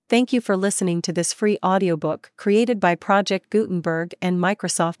Thank you for listening to this free audiobook created by Project Gutenberg and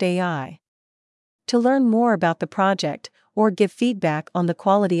Microsoft AI. To learn more about the project or give feedback on the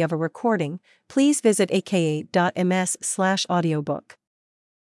quality of a recording, please visit aka.ms/audiobook.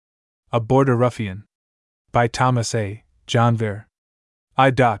 A Border Ruffian by Thomas A. Janvier.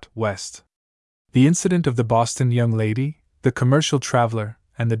 West. The incident of the Boston young lady, the commercial traveler,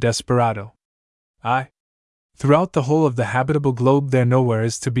 and the desperado. Throughout the whole of the habitable globe there nowhere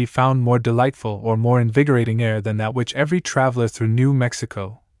is to be found more delightful or more invigorating air than that which every traveler through New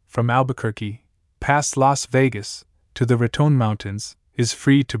Mexico, from Albuquerque, past Las Vegas, to the Raton Mountains, is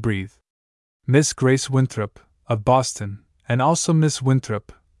free to breathe. Miss Grace Winthrop, of Boston, and also Miss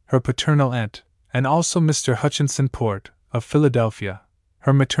Winthrop, her paternal aunt, and also Mr. Hutchinson Port, of Philadelphia,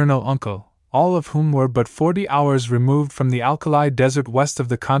 her maternal uncle, all of whom were but 40 hours removed from the alkali desert west of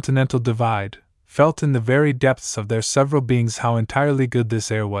the Continental Divide, felt in the very depths of their several beings how entirely good this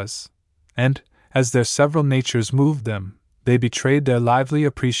air was, and, as their several natures moved them, they betrayed their lively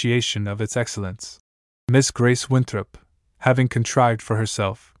appreciation of its excellence. Miss Grace Winthrop, having contrived for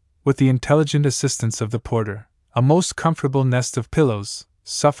herself, with the intelligent assistance of the porter, a most comfortable nest of pillows,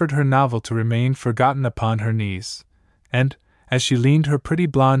 suffered her novel to remain forgotten upon her knees, and, as she leaned her pretty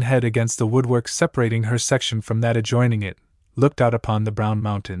blonde head against the woodwork separating her section from that adjoining it, looked out upon the brown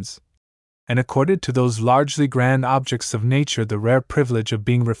mountains, and accorded to those largely grand objects of nature the rare privilege of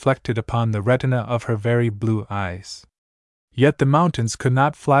being reflected upon the retina of her very blue eyes. Yet the mountains could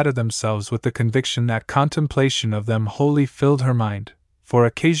not flatter themselves with the conviction that contemplation of them wholly filled her mind, for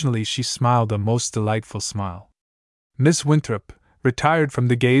occasionally she smiled a most delightful smile. Miss Winthrop, retired from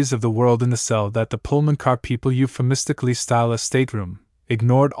the gaze of the world in the cell that the Pullman car people euphemistically style a stateroom,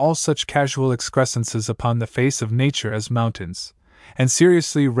 ignored all such casual excrescences upon the face of nature as mountains, and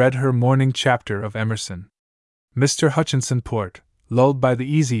seriously read her morning chapter of Emerson. Mr. Hutchinson Port, lulled by the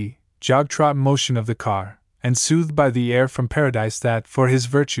easy, jog-trot motion of the car, and soothed by the air from paradise that, for his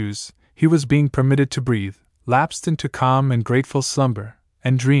virtues, he was being permitted to breathe, lapsed into calm and grateful slumber,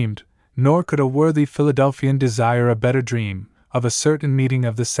 and dreamed, nor could a worthy Philadelphian desire a better dream, of a certain meeting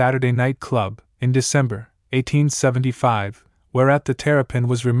of the Saturday Night Club, in December, 1875, whereat the Terrapin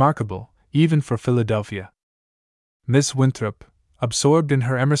was remarkable, even for Philadelphia. Miss Winthrop, absorbed in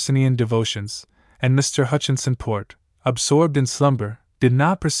her Emersonian devotions, and Mr. Hutchinson Port, absorbed in slumber, did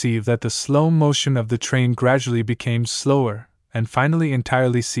not perceive that the slow motion of the train gradually became slower, and finally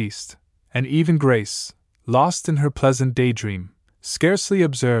entirely ceased, and even Grace, lost in her pleasant daydream, scarcely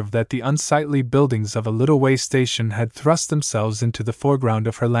observed that the unsightly buildings of a little way station had thrust themselves into the foreground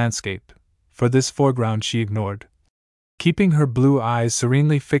of her landscape, for this foreground she ignored, keeping her blue eyes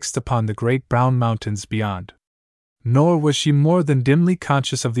serenely fixed upon the great brown mountains beyond. Nor was she more than dimly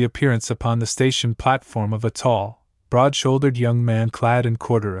conscious of the appearance upon the station platform of a tall, broad-shouldered young man clad in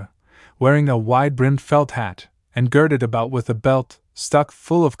corduroy, wearing a wide-brimmed felt hat, and girded about with a belt stuck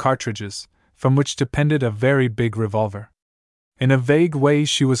full of cartridges, from which depended a very big revolver. In a vague way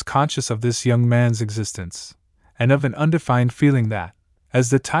she was conscious of this young man's existence, and of an undefined feeling that,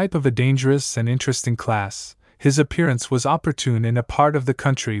 as the type of a dangerous and interesting class, his appearance was opportune in a part of the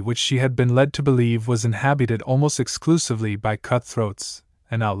country which she had been led to believe was inhabited almost exclusively by cutthroats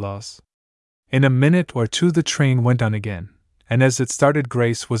and outlaws. In a minute or two the train went on again, and as it started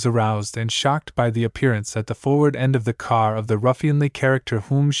Grace was aroused and shocked by the appearance at the forward end of the car of the ruffianly character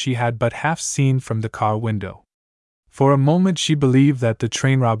whom she had but half seen from the car window. For a moment she believed that the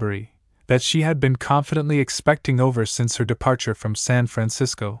train robbery, that she had been confidently expecting over since her departure from San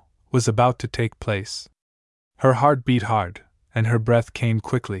Francisco, was about to take place. Her heart beat hard, and her breath came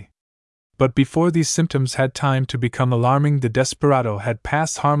quickly. But before these symptoms had time to become alarming, the desperado had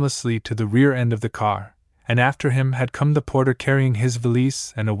passed harmlessly to the rear end of the car, and after him had come the porter carrying his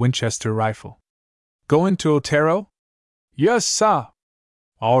valise and a Winchester rifle. "Goin' to Otero?" "Yes, sah."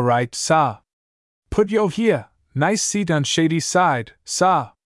 "All right, sah. Put yo' here, nice seat on shady side,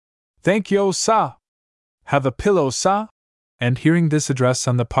 sah." "Thank yo', sah." "Have a pillow, sah?" And hearing this address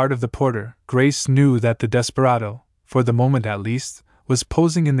on the part of the porter, Grace knew that the desperado, for the moment at least, was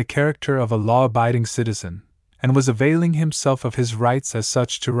posing in the character of a law-abiding citizen, and was availing himself of his rights as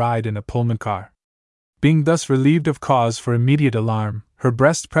such to ride in a Pullman car. Being thus relieved of cause for immediate alarm, her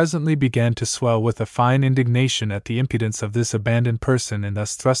breast presently began to swell with a fine indignation at the impudence of this abandoned person in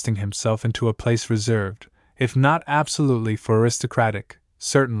thus thrusting himself into a place reserved, if not absolutely for aristocratic,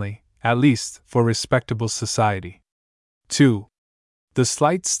 certainly, at least, for respectable society. 2. The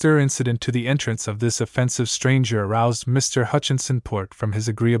slight stir incident to the entrance of this offensive stranger aroused Mr. Hutchinson Port from his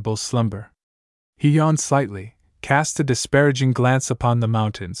agreeable slumber. He yawned slightly, cast a disparaging glance upon the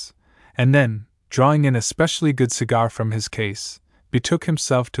mountains, and then, drawing an especially good cigar from his case, betook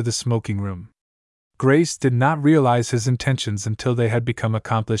himself to the smoking room. Grace did not realize his intentions until they had become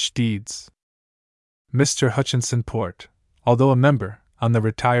accomplished deeds. Mr. Hutchinson Port, although a member, on the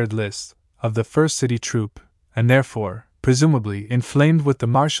retired list, of the 1st City Troop, and therefore, presumably inflamed with the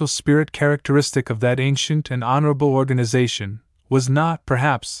martial spirit characteristic of that ancient and honorable organization, was not,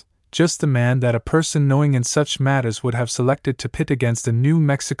 perhaps, just the man that a person knowing in such matters would have selected to pit against a New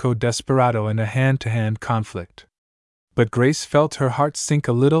Mexico desperado in a hand-to-hand conflict. But Grace felt her heart sink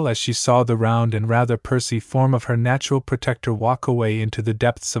a little as she saw the round and rather pursy form of her natural protector walk away into the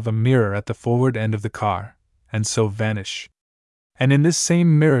depths of a mirror at the forward end of the car, and so vanish. And in this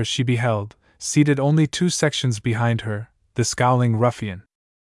same mirror she beheld, seated only 2 sections behind her, the scowling ruffian.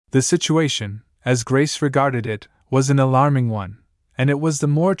 The situation, as Grace regarded it, was an alarming one, and it was the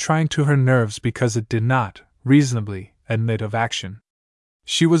more trying to her nerves because it did not, reasonably, admit of action.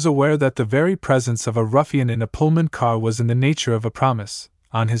 She was aware that the very presence of a ruffian in a Pullman car was in the nature of a promise,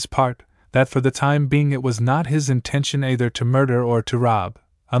 on his part, that for the time being it was not his intention either to murder or to rob,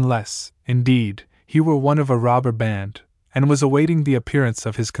 unless, indeed, he were one of a robber band, and was awaiting the appearance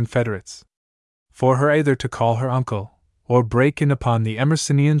of his confederates. For her either to call her uncle, or break in upon the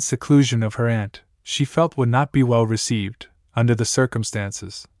Emersonian seclusion of her aunt, she felt would not be well received, under the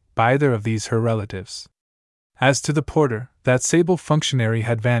circumstances, by either of these her relatives. As to the porter, that sable functionary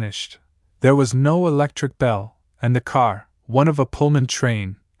had vanished. There was no electric bell, and the car, one of a Pullman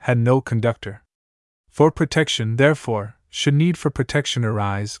train, had no conductor. For protection, therefore, should need for protection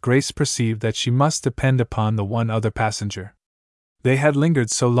arise, Grace perceived that she must depend upon the one other passenger. They had lingered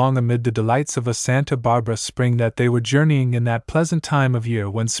so long amid the delights of a Santa Barbara spring that they were journeying in that pleasant time of year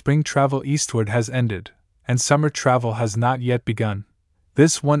when spring travel eastward has ended, and summer travel has not yet begun.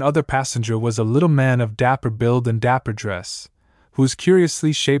 This one other passenger was a little man of dapper build and dapper dress, whose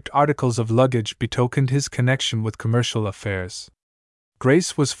curiously shaped articles of luggage betokened his connection with commercial affairs.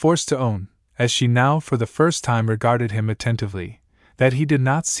 Grace was forced to own, as she now for the first time regarded him attentively, that he did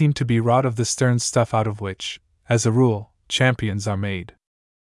not seem to be wrought of the stern stuff out of which, as a rule, champions are made.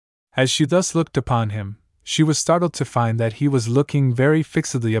 As she thus looked upon him, she was startled to find that he was looking very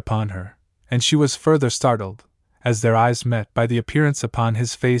fixedly upon her, and she was further startled, as their eyes met, by the appearance upon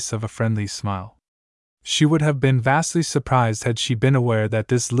his face of a friendly smile. She would have been vastly surprised had she been aware that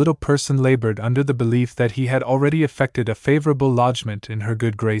this little person labored under the belief that he had already effected a favorable lodgment in her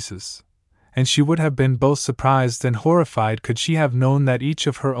good graces, and she would have been both surprised and horrified could she have known that each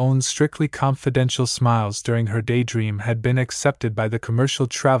of her own strictly confidential smiles during her daydream had been accepted by the commercial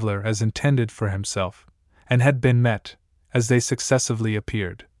traveler as intended for himself, and had been met, as they successively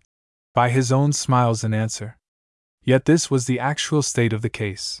appeared, by his own smiles in answer. Yet this was the actual state of the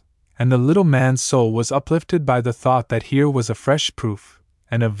case, and the little man's soul was uplifted by the thought that here was a fresh proof,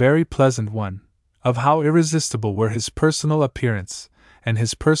 and a very pleasant one, of how irresistible were his personal appearance and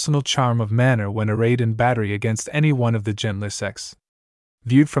his personal charm of manner when arrayed in battery against any one of the gentler sex.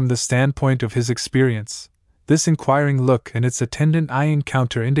 Viewed from the standpoint of his experience, this inquiring look and its attendant eye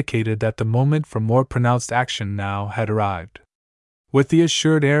encounter indicated that the moment for more pronounced action now had arrived. With the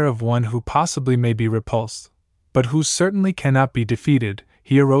assured air of one who possibly may be repulsed, but who certainly cannot be defeated,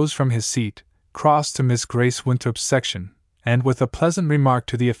 he arose from his seat, crossed to Miss Grace Winthrop's section, and with a pleasant remark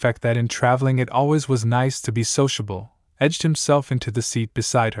to the effect that in traveling it always was nice to be sociable, edged himself into the seat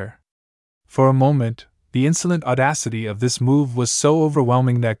beside her. For a moment, the insolent audacity of this move was so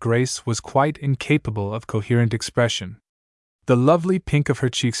overwhelming that Grace was quite incapable of coherent expression. The lovely pink of her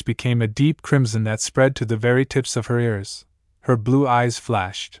cheeks became a deep crimson that spread to the very tips of her ears, her blue eyes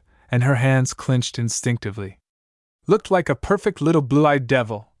flashed, and her hands clenched instinctively. "Looked like a perfect little blue-eyed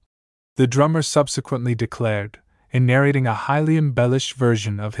devil," the drummer subsequently declared, in narrating a highly embellished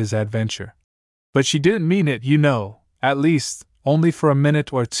version of his adventure. "But she didn't mean it, you know, at least, only for a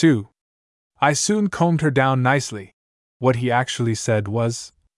minute or two. I soon combed her down nicely." What he actually said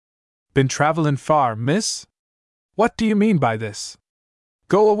was, "Been travelin' far, miss? What do you mean by this?"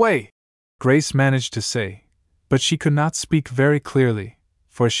 "Go away," Grace managed to say, but she could not speak very clearly,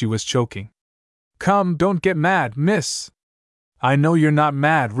 for she was choking. "Come, don't get mad, miss. I know you're not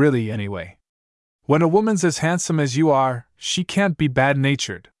mad really anyway. When a woman's as handsome as you are, she can't be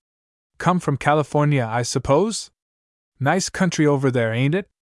bad-natured. Come from California, I suppose? Nice country over there, ain't it?"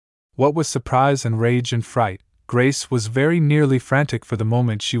 What with surprise and rage and fright, Grace was very nearly frantic. For the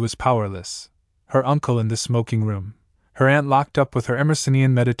moment she was powerless. Her uncle in the smoking room, her aunt locked up with her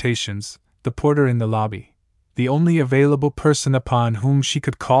Emersonian meditations, the porter in the lobby, the only available person upon whom she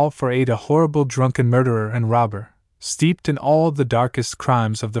could call for aid, a horrible drunken murderer and robber, steeped in all the darkest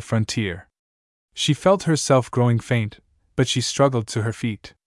crimes of the frontier. She felt herself growing faint, but she struggled to her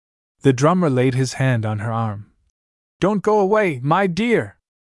feet. The drummer laid his hand on her arm. Don't go away, my dear!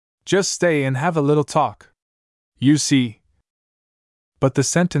 Just stay and have a little talk. You see. But the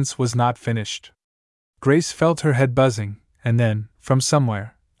sentence was not finished. Grace felt her head buzzing, and then, from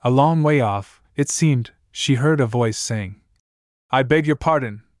somewhere, a long way off, it seemed, she heard a voice saying, I beg your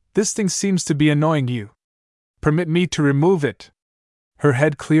pardon, this thing seems to be annoying you. Permit me to remove it. Her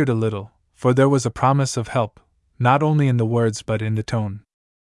head cleared a little, for there was a promise of help, not only in the words but in the tone.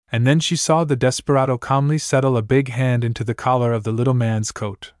 And then she saw the desperado calmly settle a big hand into the collar of the little man's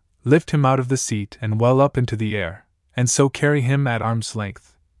coat, lift him out of the seat and well up into the air, and so carry him at arm's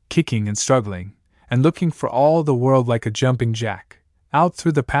length, kicking and struggling, and looking for all the world like a jumping jack, out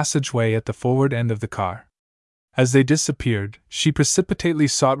through the passageway at the forward end of the car. As they disappeared, she precipitately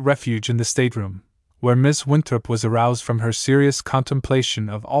sought refuge in the stateroom, where Miss Winthrop was aroused from her serious contemplation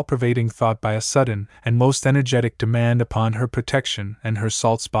of all-pervading thought by a sudden and most energetic demand upon her protection and her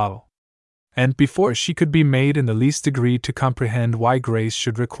salts bottle. And before she could be made in the least degree to comprehend why Grace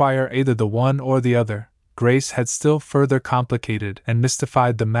should require either the one or the other, Grace had still further complicated and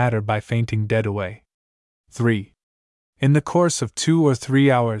mystified the matter by fainting dead away. 3. In the course of 2 or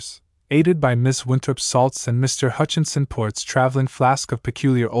 3 hours, aided by Miss Winthrop's salts and Mr. Hutchinson Port's traveling flask of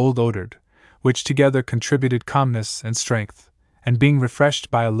peculiar old odored, which together contributed calmness and strength, and being refreshed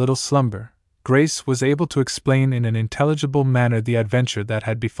by a little slumber, Grace was able to explain in an intelligible manner the adventure that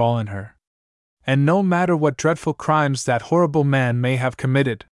had befallen her. And no matter what dreadful crimes that horrible man may have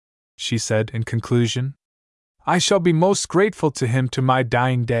committed, she said in conclusion, I shall be most grateful to him to my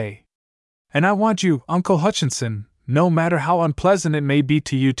dying day. And I want you, Uncle Hutchinson, no matter how unpleasant it may be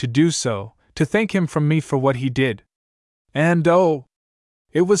to you to do so, to thank him from me for what he did. And oh,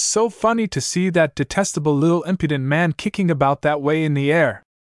 it was so funny to see that detestable little impudent man kicking about that way in the air,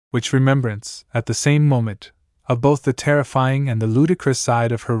 which remembrance, at the same moment, of both the terrifying and the ludicrous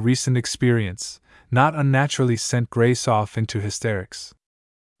side of her recent experience, not unnaturally sent Grace off into hysterics.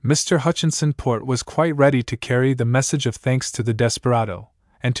 Mr. Hutchinson Port was quite ready to carry the message of thanks to the desperado,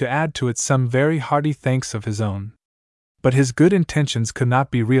 and to add to it some very hearty thanks of his own. But his good intentions could not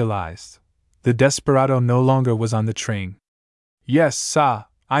be realized. The desperado no longer was on the train. Yes, sah,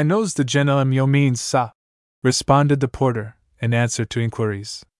 I knows the gentleman yo means, sah, responded the porter, in answer to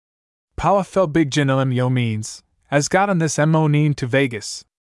inquiries. Powerful big gentleman yo means, as got on this monin to Vegas.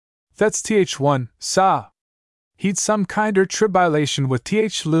 That's th1, sah. He'd some kinder tribulation with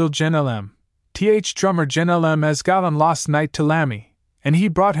th little gentleman, th drummer gentleman as got on last night to Lammy, and he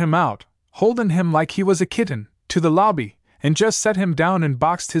brought him out, holdin' him like he was a kitten, to the lobby, and just set him down and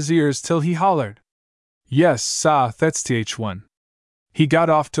boxed his ears till he hollered. Yes, sah, that's th1. He got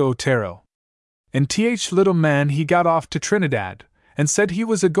off to Otero. And th little man he got off to Trinidad, and said he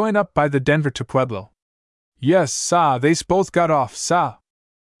was a-going up by the Denver to Pueblo. Yes, sah, they's both got off, sah.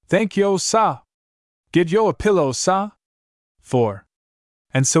 Thank yo, sah. Get yo a pillow, sah. 4.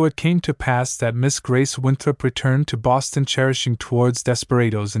 And so it came to pass that Miss Grace Winthrop returned to Boston cherishing towards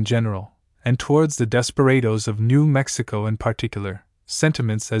desperados in general, and towards the desperados of New Mexico in particular,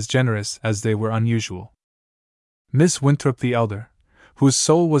 sentiments as generous as they were unusual. Miss Winthrop the elder, whose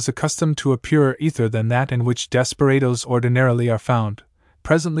soul was accustomed to a purer ether than that in which desperados ordinarily are found,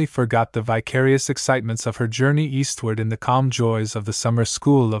 presently forgot the vicarious excitements of her journey eastward in the calm joys of the summer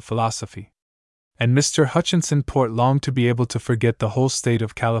school of philosophy. And Mr. Hutchinson Port longed to be able to forget the whole state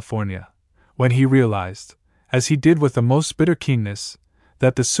of California, when he realized, as he did with the most bitter keenness,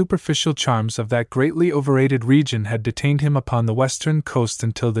 that the superficial charms of that greatly overrated region had detained him upon the western coast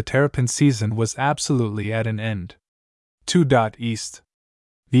until the terrapin season was absolutely at an end. 2. East.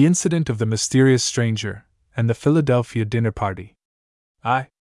 The incident of the mysterious stranger, and the Philadelphia dinner party.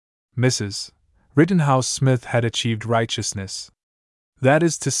 Mrs. Rittenhouse Smith had achieved righteousness. That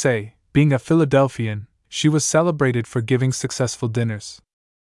is to say, being a Philadelphian, she was celebrated for giving successful dinners.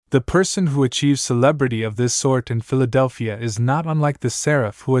 The person who achieves celebrity of this sort in Philadelphia is not unlike the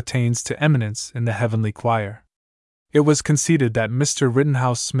seraph who attains to eminence in the heavenly choir. It was conceded that Mr.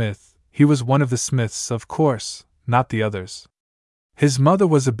 Rittenhouse Smith, he was one of the Smiths, of course, not the others. His mother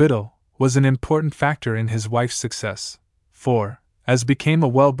was a Biddle, was an important factor in his wife's success, for, as became a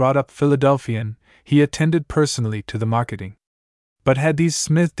well-brought-up Philadelphian, he attended personally to the marketing. But had these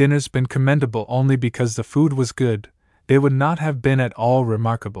Smith dinners been commendable only because the food was good, they would not have been at all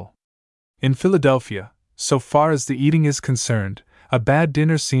remarkable. In Philadelphia, so far as the eating is concerned, a bad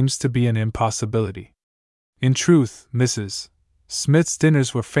dinner seems to be an impossibility. In truth, Mrs. Smith's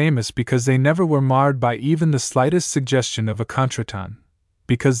dinners were famous because they never were marred by even the slightest suggestion of a contretemps,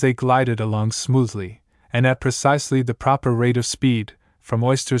 because they glided along smoothly, and at precisely the proper rate of speed, from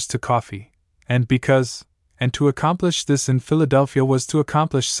oysters to coffee, and to accomplish this in Philadelphia was to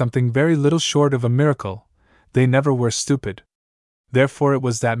accomplish something very little short of a miracle, They never were stupid. Therefore it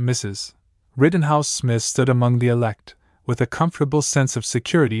was that Mrs. Rittenhouse Smith stood among the elect, with a comfortable sense of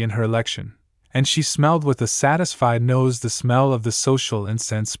security in her election, and she smelled with a satisfied nose the smell of the social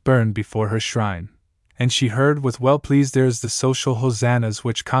incense burned before her shrine, and she heard with well-pleased ears the social hosannas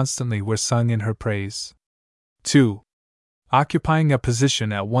which constantly were sung in her praise. 2. Occupying a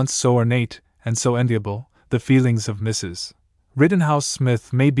position at once so ornate and so enviable, the feelings of Mrs. Rittenhouse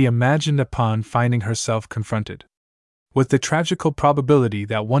Smith may be imagined upon finding herself confronted with the tragical probability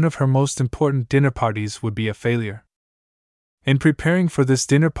that one of her most important dinner parties would be a failure. In preparing for this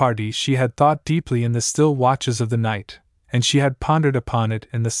dinner party, she had thought deeply in the still watches of the night, and she had pondered upon it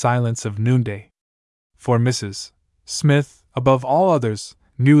in the silence of noonday. For Mrs. Smith, above all others,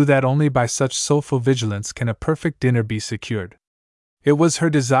 knew that only by such soulful vigilance can a perfect dinner be secured. It was her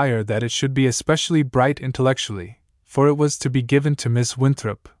desire that it should be especially bright intellectually, for it was to be given to Miss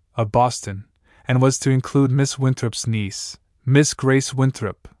Winthrop, of Boston, and was to include Miss Winthrop's niece, Miss Grace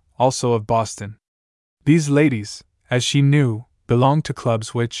Winthrop, also of Boston. These ladies, as she knew, belonged to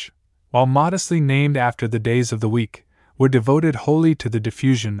clubs which, while modestly named after the days of the week, were devoted wholly to the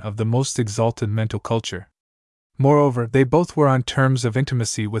diffusion of the most exalted mental culture. Moreover, they both were on terms of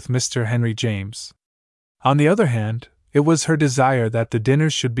intimacy with Mr. Henry James. On the other hand, it was her desire that the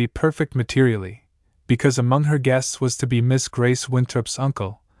dinner should be perfect materially, because among her guests was to be Miss Grace Winthrop's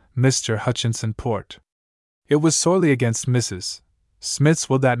uncle, Mr. Hutchinson Port. It was sorely against Mrs. Smith's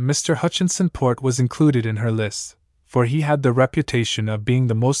will that Mr. Hutchinson Port was included in her list, for he had the reputation of being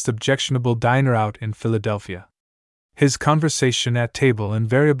the most objectionable diner out in Philadelphia. His conversation at table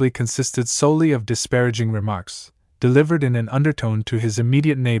invariably consisted solely of disparaging remarks, delivered in an undertone to his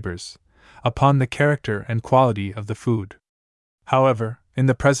immediate neighbors, upon the character and quality of the food. However, in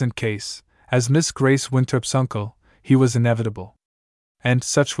the present case, as Miss Grace Winthrop's uncle, he was inevitable. And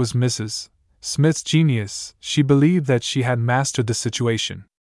such was Mrs. Smith's genius, she believed that she had mastered the situation.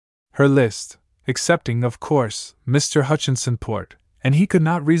 Her list, excepting, of course, Mr. Hutchinson Port, and he could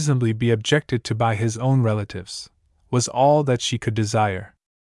not reasonably be objected to by his own relatives, was all that she could desire.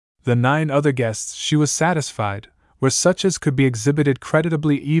 The 9 other guests, she was satisfied, were such as could be exhibited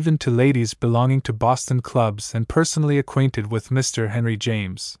creditably even to ladies belonging to Boston clubs and personally acquainted with Mr. Henry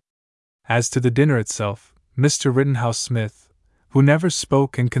James. As to the dinner itself, Mr. Rittenhouse Smith, who never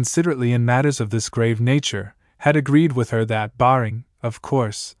spoke inconsiderately in matters of this grave nature, had agreed with her that, barring, of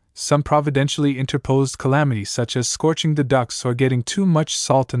course, some providentially interposed calamity such as scorching the ducks or getting too much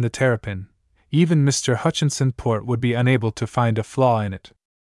salt in the terrapin, even Mr. Hutchinson Port would be unable to find a flaw in it.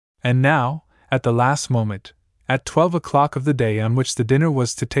 And now, at the last moment, at 12 o'clock of the day on which the dinner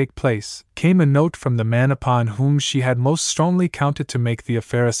was to take place, came a note from the man upon whom she had most strongly counted to make the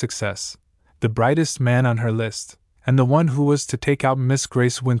affair a success, the brightest man on her list, and the one who was to take out Miss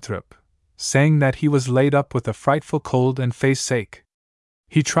Grace Winthrop, saying that he was laid up with a frightful cold and face ache.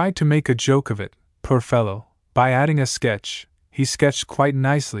 He tried to make a joke of it, poor fellow, by adding a sketch, he sketched quite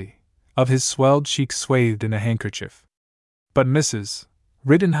nicely, of his swelled cheeks swathed in a handkerchief. But Mrs.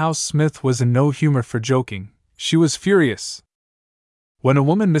 Rittenhouse Smith was in no humor for joking. She was furious. When a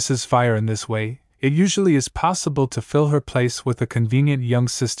woman misses fire in this way, it usually is possible to fill her place with a convenient young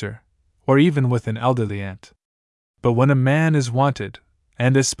sister, or even with an elderly aunt. But when a man is wanted,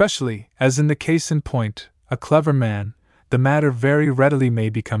 and especially, as in the case in point, a clever man, the matter very readily may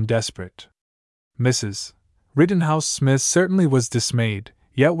become desperate. Mrs. Rittenhouse Smith certainly was dismayed,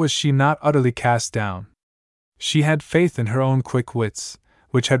 yet was she not utterly cast down. She had faith in her own quick wits,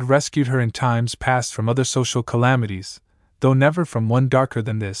 which had rescued her in times past from other social calamities, though never from one darker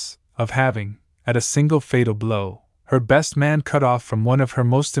than this, of having, at a single fatal blow, her best man cut off from one of her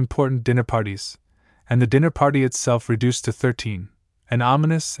most important dinner parties, and the dinner party itself reduced to 13, an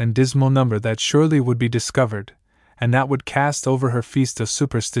ominous and dismal number that surely would be discovered, and that would cast over her feast a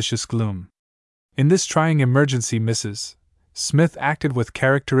superstitious gloom. In this trying emergency Mrs. Smith acted with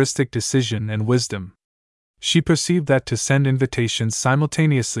characteristic decision and wisdom. She perceived that to send invitations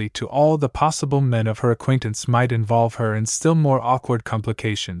simultaneously to all the possible men of her acquaintance might involve her in still more awkward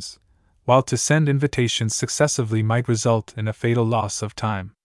complications, while to send invitations successively might result in a fatal loss of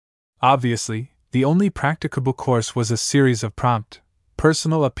time. Obviously, the only practicable course was a series of prompt,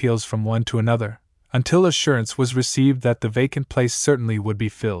 personal appeals from one to another, until assurance was received that the vacant place certainly would be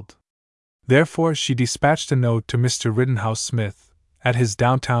filled. Therefore she dispatched a note to Mr. Rittenhouse Smith, at his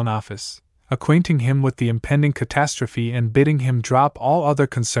downtown office, acquainting him with the impending catastrophe and bidding him drop all other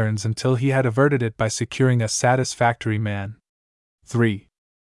concerns until he had averted it by securing a satisfactory man. 3.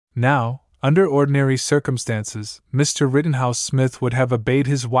 Now, under ordinary circumstances, Mr. Rittenhouse Smith would have obeyed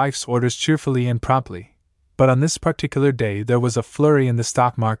his wife's orders cheerfully and promptly, but on this particular day there was a flurry in the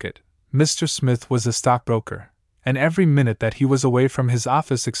stock market, Mr. Smith was a stockbroker, and every minute that he was away from his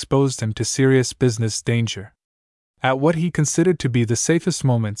office exposed him to serious business danger. At what he considered to be the safest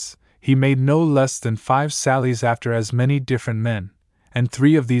moments, he made no less than 5 sallies after as many different men, and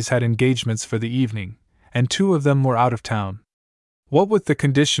 3 of these had engagements for the evening, and 2 of them were out of town. What with the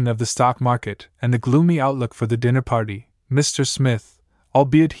condition of the stock market and the gloomy outlook for the dinner party, Mr. Smith,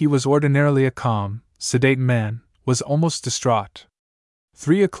 albeit he was ordinarily a calm, sedate man, was almost distraught.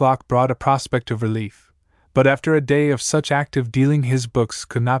 3 o'clock brought a prospect of relief, but after a day of such active dealing his books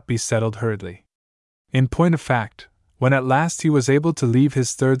could not be settled hurriedly. In point of fact, when at last he was able to leave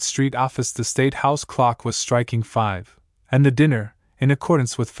his 3rd Street office, the State House clock was striking 5, and the dinner, in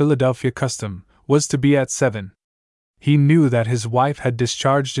accordance with Philadelphia custom, was to be at 7. He knew that his wife had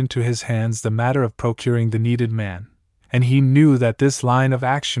discharged into his hands the matter of procuring the needed man, and he knew that this line of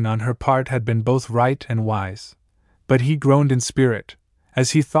action on her part had been both right and wise. But he groaned in spirit,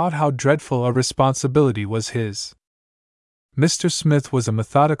 as he thought how dreadful a responsibility was his. Mr. Smith was a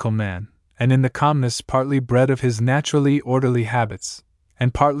methodical man, and in the calmness partly bred of his naturally orderly habits,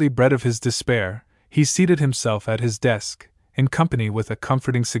 and partly bred of his despair, he seated himself at his desk, in company with a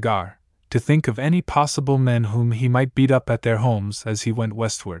comforting cigar, to think of any possible men whom he might beat up at their homes as he went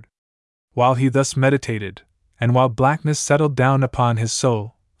westward. While he thus meditated, and while blackness settled down upon his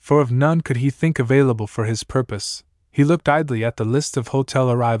soul, for of none could he think available for his purpose, he looked idly at the list of hotel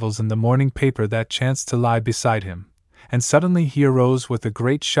arrivals in the morning paper that chanced to lie beside him, and suddenly he arose with a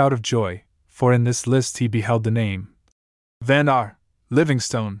great shout of joy, for in this list he beheld the name Van R.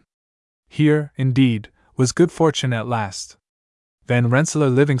 Livingstone. Here, indeed, was good fortune at last. Van Rensselaer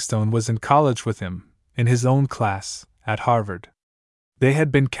Livingstone was in college with him, in his own class, at Harvard. They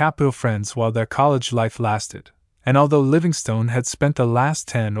had been capital friends while their college life lasted, and although Livingstone had spent the last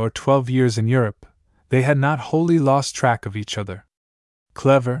 10 or 12 years in Europe, they had not wholly lost track of each other.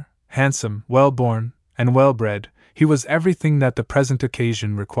 Clever, handsome, well-born, and well-bred, he was everything that the present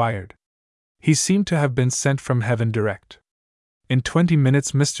occasion required. He seemed to have been sent from heaven direct. In 20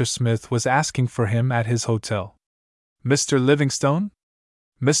 minutes Mr. Smith was asking for him at his hotel. "Mr. Livingstone?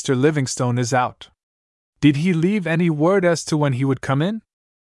 Mr. Livingstone is out. Did he leave any word as to when he would come in?"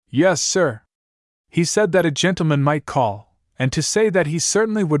 "Yes, sir. He said that a gentleman might call, and to say that he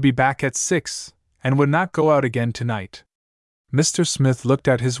certainly would be back at 6, and would not go out again tonight." Mr. Smith looked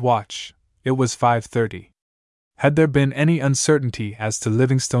at his watch. It was 5:30. Had there been any uncertainty as to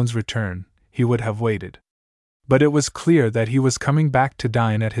Livingstone's return, he would have waited. But it was clear that he was coming back to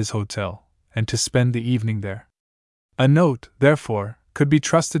dine at his hotel, and to spend the evening there. A note, therefore, could be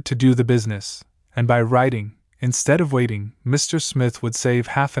trusted to do the business, and by writing, instead of waiting, Mr. Smith would save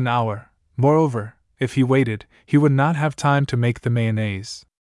half an hour. Moreover, if he waited, he would not have time to make the mayonnaise.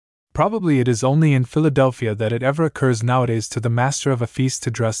 Probably it is only in Philadelphia that it ever occurs nowadays to the master of a feast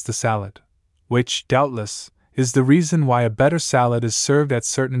to dress the salad, which, doubtless, is the reason why a better salad is served at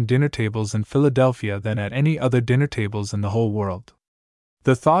certain dinner tables in Philadelphia than at any other dinner tables in the whole world.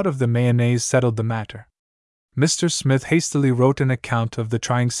 The thought of the mayonnaise settled the matter. Mr. Smith hastily wrote an account of the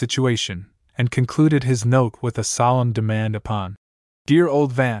trying situation, and concluded his note with a solemn demand upon dear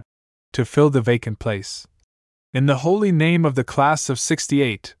old Van to fill the vacant place. "In the holy name of the class of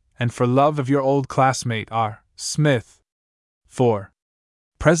 '68, and for love of your old classmate R. Smith." 4.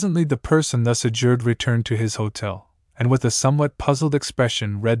 Presently the person thus adjured returned to his hotel, and with a somewhat puzzled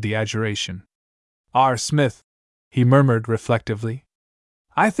expression read the adjuration. "R. Smith," he murmured reflectively.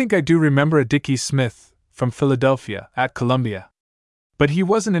 "I think I do remember a Dickie Smith, from Philadelphia, at Columbia. But he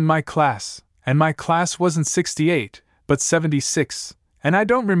wasn't in my class, and my class wasn't 68, but 76, and I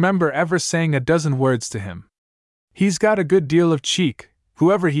don't remember ever saying a dozen words to him. He's got a good deal of cheek,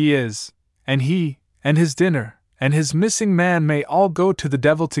 whoever he is, and he, and his dinner, and his missing man may all go to the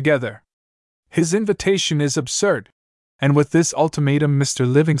devil together. His invitation is absurd." And with this ultimatum Mr.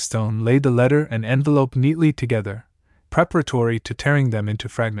 Livingstone laid the letter and envelope neatly together, preparatory to tearing them into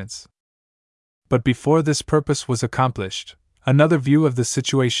fragments. But before this purpose was accomplished, another view of the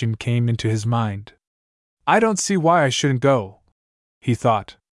situation came into his mind. "I don't see why I shouldn't go," he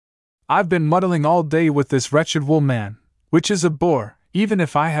thought. "I've been muddling all day with this wretched wool man, which is a bore, even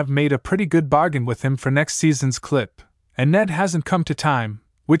if I have made a pretty good bargain with him for next season's clip, and Ned hasn't come to time,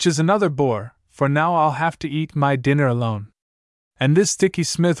 which is another bore, for now I'll have to eat my dinner alone. And this Dickie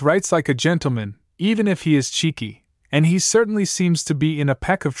Smith writes like a gentleman, even if he is cheeky, and he certainly seems to be in a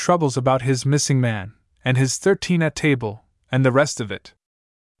peck of troubles about his missing man, and his 13 at table, and the rest of it.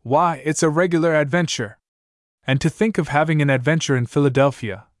 Why, it's a regular adventure. And to think of having an adventure in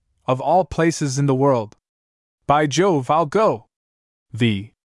Philadelphia, of all places in the world. By Jove, I'll go.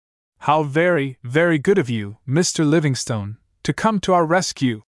 How very, very good of you, Mr. Livingstone, to come to our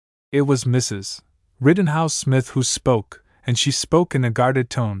rescue." It was Mrs. Rittenhouse Smith who spoke, and she spoke in a guarded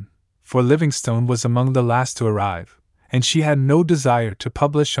tone, for Livingstone was among the last to arrive, and she had no desire to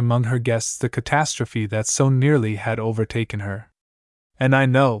publish among her guests the catastrophe that so nearly had overtaken her. "And I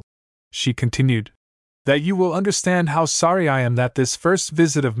know," she continued, "that you will understand how sorry I am that this first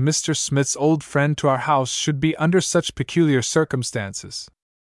visit of Mr. Smith's old friend to our house should be under such peculiar circumstances.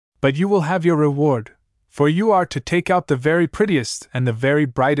 But you will have your reward, for you are to take out the very prettiest and the very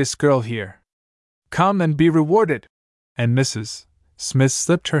brightest girl here. Come and be rewarded." And Mrs. Smith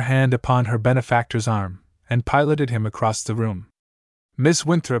slipped her hand upon her benefactor's arm, and piloted him across the room. "Miss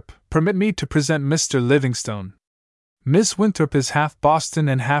Winthrop, permit me to present Mr. Livingstone. Miss Winthrop is half Boston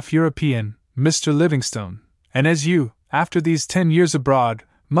and half European, Mr. Livingstone, and as you, after these 10 years abroad,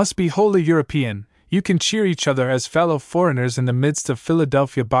 must be wholly European, you can cheer each other as fellow foreigners in the midst of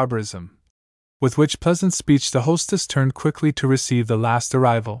Philadelphia barbarism." With which pleasant speech the hostess turned quickly to receive the last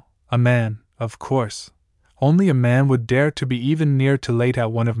arrival, a man, of course. Only a man would dare to be even near to late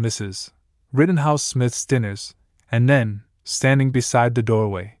at one of Mrs. Rittenhouse Smith's dinners, and then, standing beside the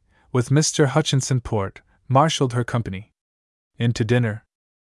doorway, with Mr. Hutchinson Port, marshaled her company into dinner.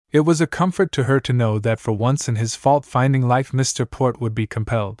 It was a comfort to her to know that for once in his fault-finding life Mr. Port would be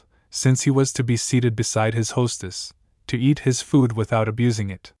compelled, since he was to be seated beside his hostess, to eat his food without abusing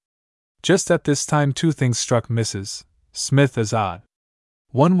it. Just at this time 2 things struck Mrs. Smith as odd.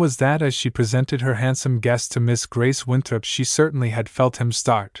 One was that as she presented her handsome guest to Miss Grace Winthrop she certainly had felt him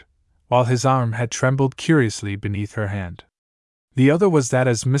start, while his arm had trembled curiously beneath her hand. The other was that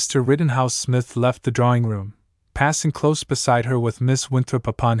as Mr. Rittenhouse Smith left the drawing-room, passing close beside her with Miss Winthrop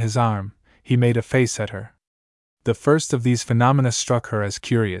upon his arm, he made a face at her. The first of these phenomena struck her as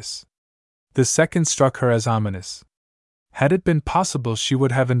curious. The second struck her as ominous. Had it been possible she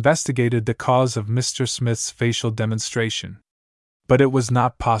would have investigated the cause of Mr. Smith's facial demonstration. But it was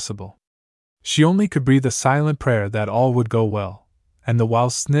not possible. She only could breathe a silent prayer that all would go well, and the while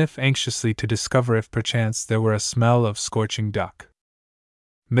sniff anxiously to discover if perchance there were a smell of scorching duck.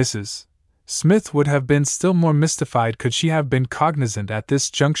 Mrs. Smith would have been still more mystified could she have been cognizant at this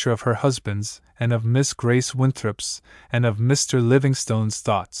juncture of her husband's, and of Miss Grace Winthrop's, and of Mr. Livingstone's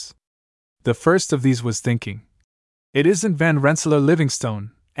thoughts. The first of these was thinking, "It isn't Van Rensselaer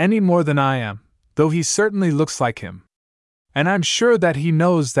Livingstone, any more than I am, though he certainly looks like him. And I'm sure that he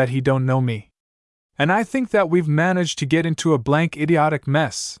knows that he don't know me. And I think that we've managed to get into a blank idiotic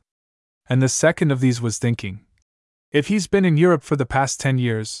mess." And the second of these was thinking, "If he's been in Europe for the past 10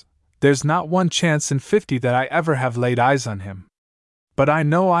 years, there's not one chance in 50 that I ever have laid eyes on him. But I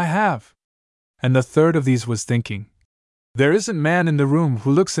know I have." And the third of these was thinking, "There isn't man in the room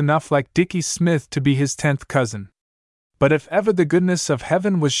who looks enough like Dickie Smith to be his 10th cousin. But if ever the goodness of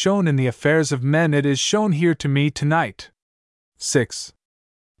heaven was shown in the affairs of men, it is shown here to me tonight." 6.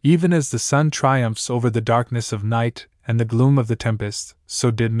 Even as the sun triumphs over the darkness of night and the gloom of the tempest,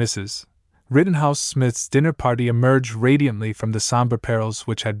 so did Mrs. Rittenhouse Smith's dinner party emerge radiantly from the somber perils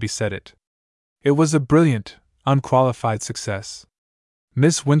which had beset it. It was a brilliant, unqualified success.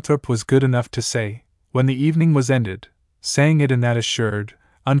 Miss Winthrop was good enough to say, when the evening was ended, saying it in that assured,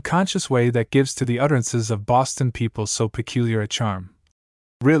 unconscious way that gives to the utterances of Boston people so peculiar a charm,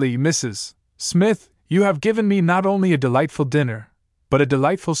 "Really, Mrs. Smith, you have given me not only a delightful dinner, but a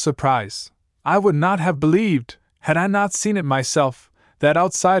delightful surprise. I would not have believed, had I not seen it myself, that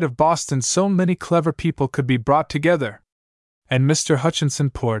outside of Boston so many clever people could be brought together." And Mr. Hutchinson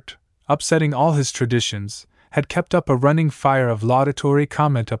Port, upsetting all his traditions, had kept up a running fire of laudatory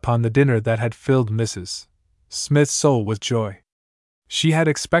comment upon the dinner that had filled Mrs. Smith's soul with joy. She had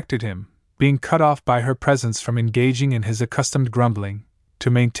expected him, being cut off by her presence from engaging in his accustomed grumbling, to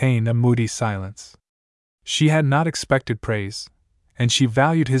maintain a moody silence. She had not expected praise, and she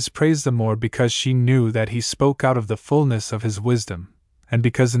valued his praise the more because she knew that he spoke out of the fullness of his wisdom, and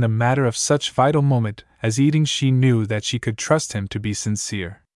because in a matter of such vital moment as eating she knew that she could trust him to be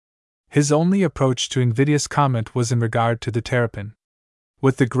sincere. His only approach to invidious comment was in regard to the terrapin.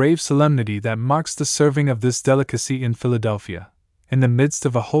 With the grave solemnity that marks the serving of this delicacy in Philadelphia, in the midst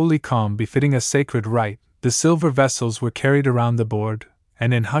of a holy calm befitting a sacred rite, the silver vessels were carried around the board,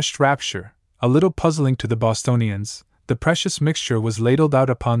 and in hushed rapture, a little puzzling to the Bostonians, the precious mixture was ladled out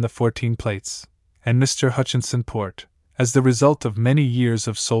upon the 14 plates, and Mr. Hutchinson Port, as the result of many years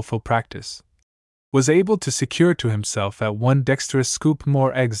of soulful practice, was able to secure to himself at one dexterous scoop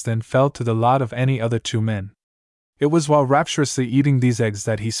more eggs than fell to the lot of any other 2 men. It was while rapturously eating these eggs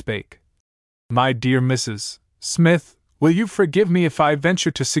that he spake. "My dear Mrs. Smith, will you forgive me if I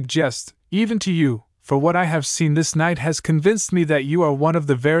venture to suggest, even to you, for what I have seen this night has convinced me that you are one of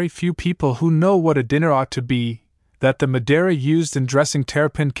the very few people who know what a dinner ought to be, That the Madeira used in dressing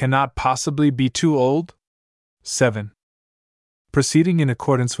terrapin cannot possibly be too old? 7. Proceeding in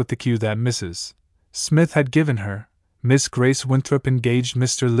accordance with the cue that Mrs. Smith had given her, Miss Grace Winthrop engaged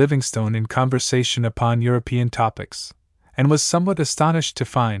Mr. Livingstone in conversation upon European topics, and was somewhat astonished to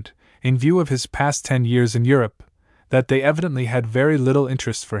find, in view of his past 10 years in Europe, that they evidently had very little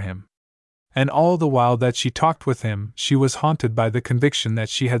interest for him. And all the while that she talked with him, she was haunted by the conviction that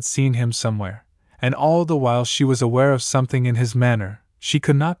she had seen him somewhere, and all the while she was aware of something in his manner, she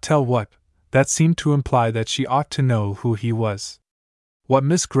could not tell what, that seemed to imply that she ought to know who he was. What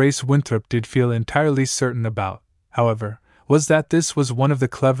Miss Grace Winthrop did feel entirely certain about, however, was that this was one of the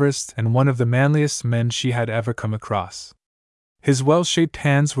cleverest and one of the manliest men she had ever come across. His well-shaped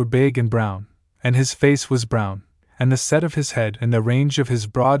hands were big and brown, and his face was brown, and the set of his head and the range of his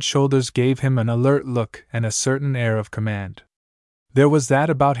broad shoulders gave him an alert look and a certain air of command. There was that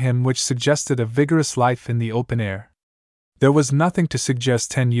about him which suggested a vigorous life in the open air. There was nothing to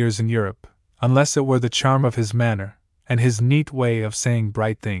suggest 10 years in Europe, unless it were the charm of his manner, and his neat way of saying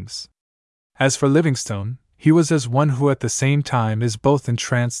bright things. As for Livingstone, he was as one who at the same time is both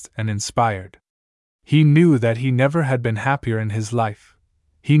entranced and inspired. He knew that he never had been happier in his life.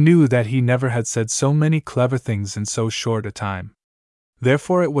 He knew that he never had said so many clever things in so short a time.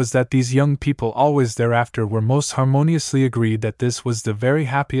 Therefore it was that these young people always thereafter were most harmoniously agreed that this was the very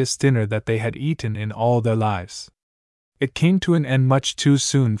happiest dinner that they had eaten in all their lives. It came to an end much too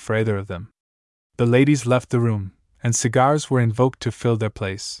soon for either of them. The ladies left the room, and cigars were invoked to fill their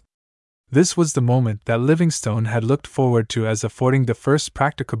place. This was the moment that Livingstone had looked forward to as affording the first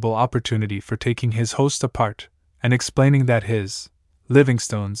practicable opportunity for taking his host apart, and explaining that his,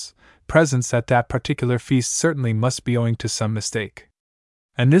 Livingstone's, presence at that particular feast certainly must be owing to some mistake.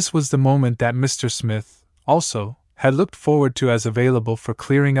 And this was the moment that Mr. Smith, also, had looked forward to as available for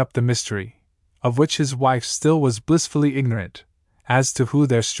clearing up the mystery, of which his wife still was blissfully ignorant, as to who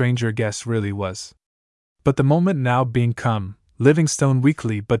their stranger guest really was. But the moment now being come, Livingstone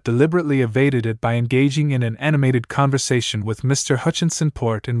weakly but deliberately evaded it by engaging in an animated conversation with Mr. Hutchinson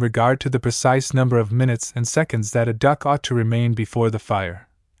Port in regard to the precise number of minutes and seconds that a duck ought to remain before the fire,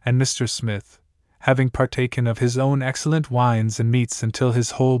 and Mr. Smith, having partaken of his own excellent wines and meats until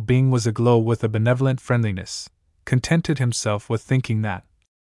his whole being was aglow with a benevolent friendliness, contented himself with thinking that,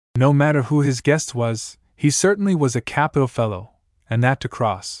 no matter who his guest was, he certainly was a capital fellow, and that to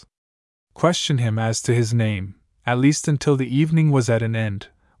question him as to his name, at least until the evening was at an end,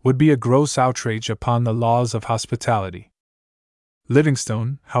 would be a gross outrage upon the laws of hospitality.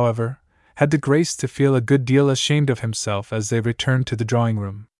 Livingstone, however, had the grace to feel a good deal ashamed of himself as they returned to the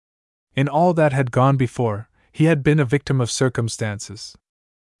drawing-room. In all that had gone before, he had been a victim of circumstances.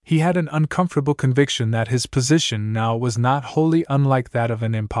 He had an uncomfortable conviction that his position now was not wholly unlike that of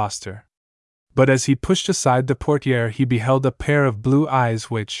an impostor. But as he pushed aside the portiere he beheld a pair of blue eyes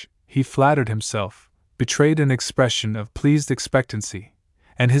which, he flattered himself, betrayed an expression of pleased expectancy,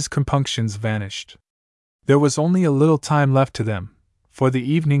 and his compunctions vanished. There was only a little time left to them, for the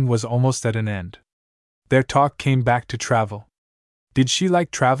evening was almost at an end. Their talk came back to travel. Did she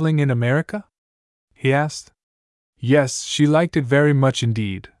like traveling in America? He asked. Yes, she liked it very much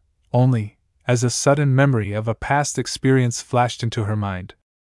indeed, only, as a sudden memory of a past experience flashed into her mind,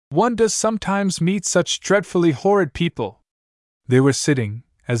 one does sometimes meet such dreadfully horrid people. They were sitting,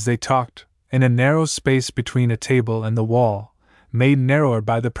 as they talked, in a narrow space between a table and the wall, made narrower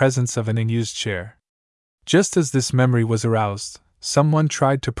by the presence of an unused chair. Just as this memory was aroused, someone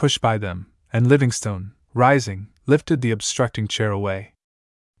tried to push by them, and Livingstone, rising, lifted the obstructing chair away.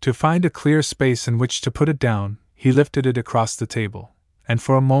 To find a clear space in which to put it down, he lifted it across the table, and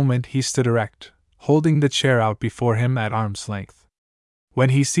for a moment he stood erect, holding the chair out before him at arm's length. When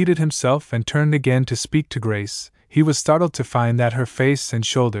he seated himself and turned again to speak to Grace, he was startled to find that her face and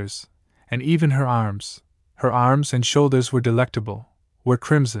shoulders, and even her arms and shoulders were delectable, were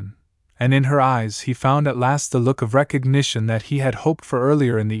crimson, and in her eyes he found at last the look of recognition that he had hoped for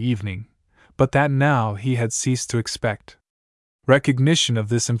earlier in the evening, but that now he had ceased to expect. Recognition of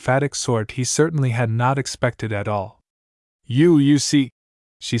this emphatic sort he certainly had not expected at all. You see,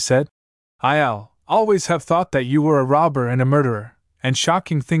 she said, I'll always have thought that you were a robber and a murderer, and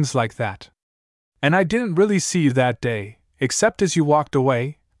shocking things like that. And I didn't really see you that day, except as you walked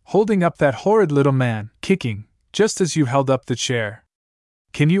away, holding up that horrid little man, kicking, just as you held up the chair.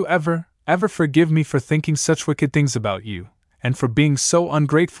 Can you ever forgive me for thinking such wicked things about you, and for being so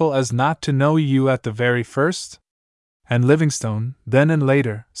ungrateful as not to know you at the very first? And Livingstone, then and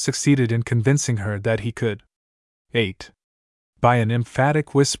later, succeeded in convincing her that he could. 8. By an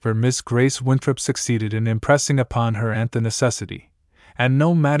emphatic whisper Miss Grace Winthrop succeeded in impressing upon her aunt the necessity, and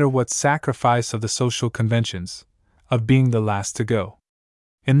no matter what sacrifice of the social conventions, of being the last to go.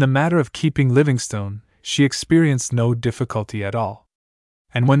 In the matter of keeping Livingstone, she experienced no difficulty at all.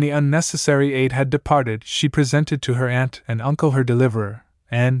 And when the unnecessary aid had departed, she presented to her aunt and uncle her deliverer,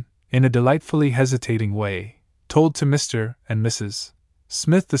 and, in a delightfully hesitating way, told to Mr. and Mrs.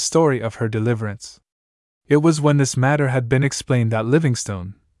 Smith the story of her deliverance. It was when this matter had been explained that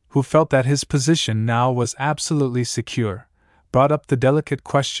Livingstone, who felt that his position now was absolutely secure, brought up the delicate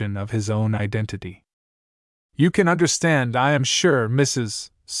question of his own identity. "You can understand, I am sure, Mrs.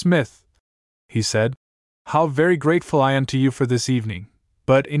 Smith," he said, "how very grateful I am to you for this evening,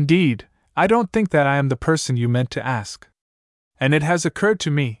 but, indeed, I don't think that I am the person you meant to ask. And it has occurred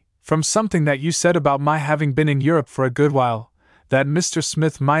to me, from something that you said about my having been in Europe for a good while, that Mr.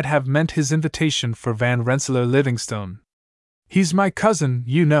 Smith might have meant his invitation for Van Rensselaer Livingstone. He's my cousin,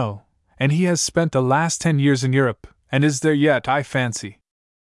 you know, and he has spent the last 10 years in Europe, and is there yet, I fancy.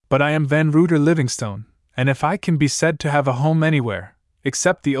 But I am Van Ruder Livingstone, and if I can be said to have a home anywhere,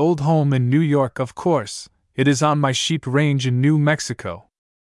 except the old home in New York, of course, it is on my sheep range in New Mexico.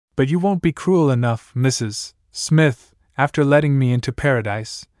 But you won't be cruel enough, Mrs. Smith, after letting me into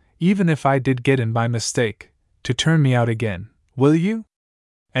paradise, even if I did get in by mistake, to turn me out again, will you?"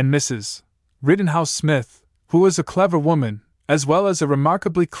 And Mrs. Rittenhouse Smith, who was a clever woman, as well as a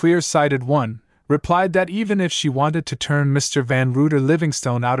remarkably clear-sighted one, replied that even if she wanted to turn Mr. Van Ruder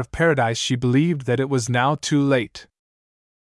Livingstone out of paradise, she believed that it was now too late.